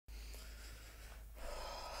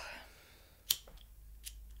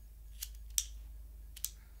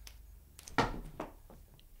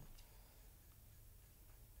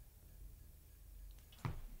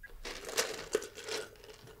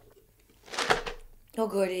Oh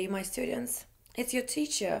goody, my students. It's your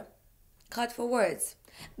teacher. HotForWords.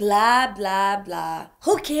 Blah, blah, blah.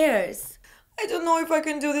 Who cares? I don't know if I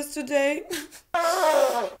can do this today.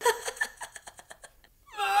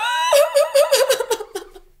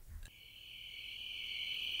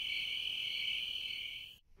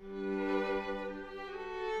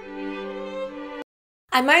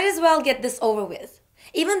 I might as well get this over with.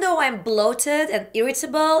 Even though I'm bloated and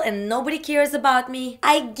irritable and nobody cares about me,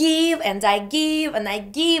 I give and I give and I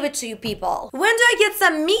give it to you people. When do I get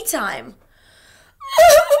some me time?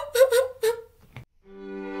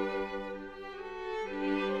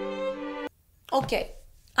 Okay,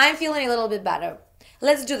 I'm feeling a little bit better.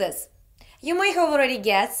 Let's do this. You might have already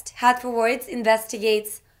guessed, HotForWords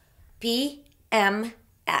investigates PMS.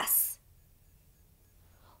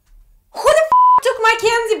 Who the took my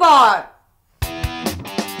candy bar?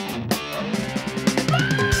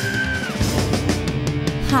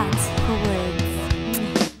 HotForWords.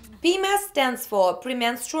 PMS stands for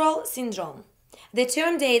premenstrual syndrome. The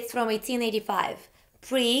term dates from 1885.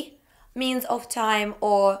 Pre means of time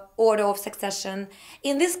or order of succession,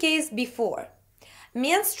 in this case before.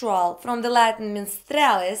 Menstrual from the Latin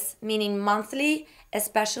menstrualis, meaning monthly,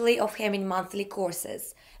 especially of having monthly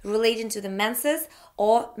courses, relating to the menses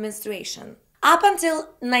or menstruation. Up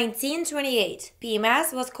until 1928,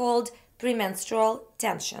 PMS was called premenstrual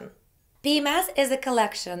tension. PMS is a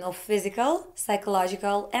collection of physical,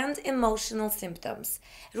 psychological, and emotional symptoms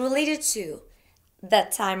related to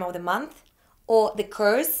that time of the month, or the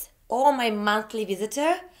curse, or my monthly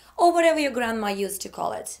visitor, or whatever your grandma used to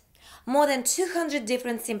call it. More than 200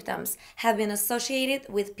 different symptoms have been associated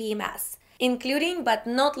with PMS, including but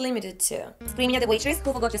not limited to screaming at the waitress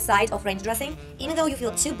who forgot your side of range dressing, even though you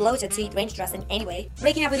feel too bloated to eat range dressing anyway,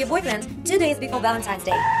 breaking up with your boyfriend 2 days before Valentine's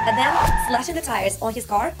Day, and then slashing the tires on his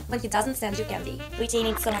car when he doesn't send you candy,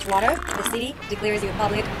 retaining so much water the city declares you a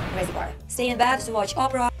public reservoir, stay in bed to watch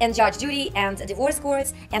opera and Judge Judy and divorce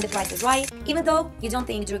courts and The Price is Right, even though you don't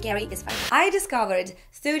think Drew Carey is funny. I discovered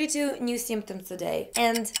 32 new symptoms today,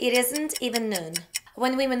 and it isn't even noon.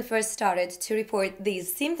 When women first started to report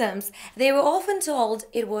these symptoms, they were often told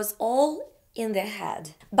it was all in their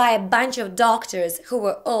head by a bunch of doctors who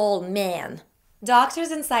were all men. Doctors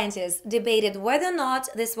and scientists debated whether or not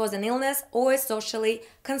this was an illness or a socially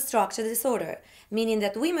constructed disorder, meaning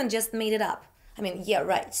that women just made it up. I mean, yeah,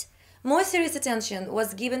 right. More serious attention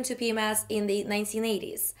was given to PMS in the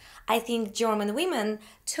 1980s. I think German women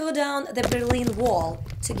tore down the Berlin Wall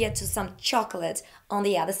to get to some chocolate on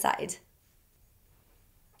the other side.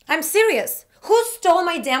 I'm serious. Who stole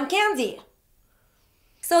my damn candy?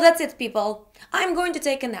 So that's it, people. I'm going to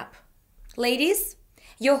take a nap. Ladies,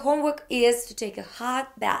 your homework is to take a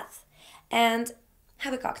hot bath and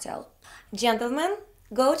have a cocktail. Gentlemen,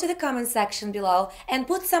 go to the comment section below and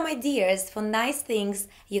put some ideas for nice things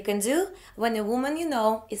you can do when a woman you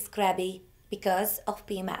know is crabby because of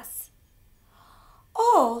PMS.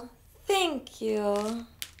 Oh, thank you.